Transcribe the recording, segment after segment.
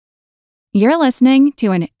You're listening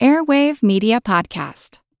to an Airwave Media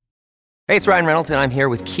Podcast. Hey, it's Ryan Reynolds, and I'm here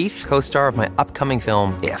with Keith, co-star of my upcoming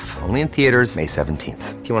film, If, only in theaters May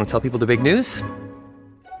 17th. Do you want to tell people the big news?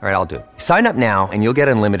 All right, I'll do it. Sign up now and you'll get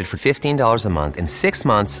unlimited for $15 a month and 6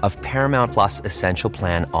 months of Paramount Plus Essential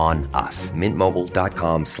Plan on us.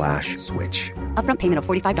 MintMobile.com/switch. Upfront payment of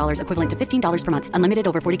 $45 equivalent to $15 per month. Unlimited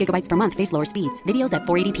over 40 gigabytes per month. Face lower speeds. Videos at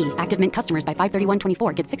 480p. Active Mint customers by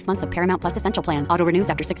 531.24 get 6 months of Paramount Plus Essential Plan. Auto renews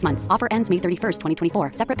after 6 months. Offer ends May 31st,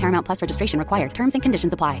 2024. Separate Paramount Plus registration required. Terms and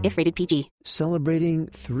conditions apply if rated PG. Celebrating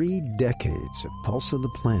 3 decades of Pulse of the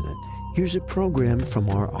Planet, here's a program from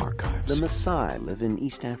our archives. The Maasai live in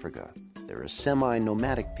East Africa. They're a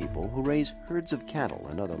semi-nomadic people who raise herds of cattle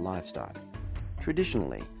and other livestock.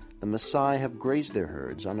 Traditionally, the Maasai have grazed their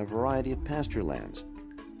herds on a variety of pasture lands.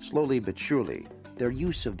 Slowly but surely, their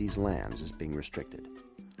use of these lands is being restricted.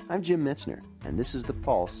 I'm Jim Metzner, and this is the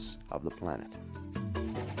Pulse of the Planet.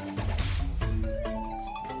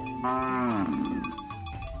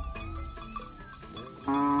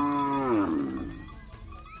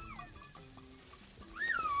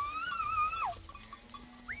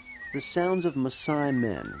 The sounds of Maasai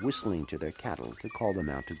men whistling to their cattle to call them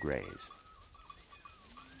out to graze.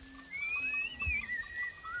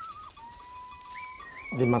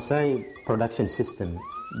 The Maasai production system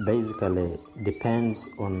basically depends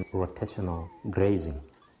on rotational grazing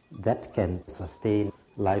that can sustain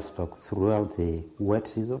livestock throughout the wet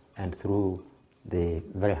season and through the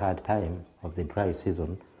very hard time of the dry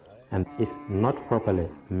season, and if not properly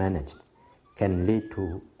managed, can lead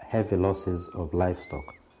to heavy losses of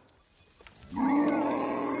livestock.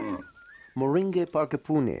 Moringe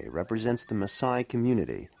Parkapune represents the Maasai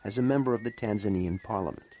community as a member of the Tanzanian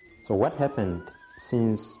parliament. So what happened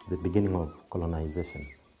since the beginning of colonization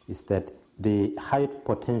is that the high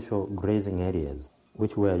potential grazing areas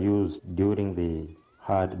which were used during the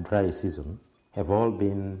hard dry season have all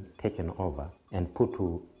been taken over and put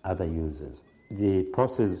to other uses. The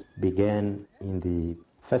process began in the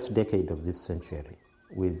first decade of this century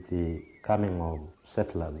with the coming of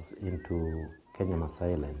settlers into Kenya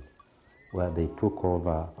Maasai land, where they took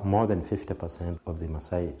over more than 50% of the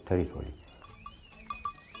Maasai territory.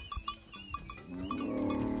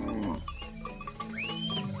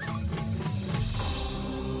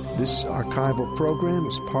 This archival program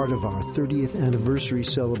is part of our 30th anniversary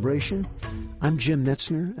celebration. I'm Jim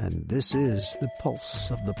Metzner, and this is the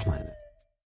Pulse of the Planet.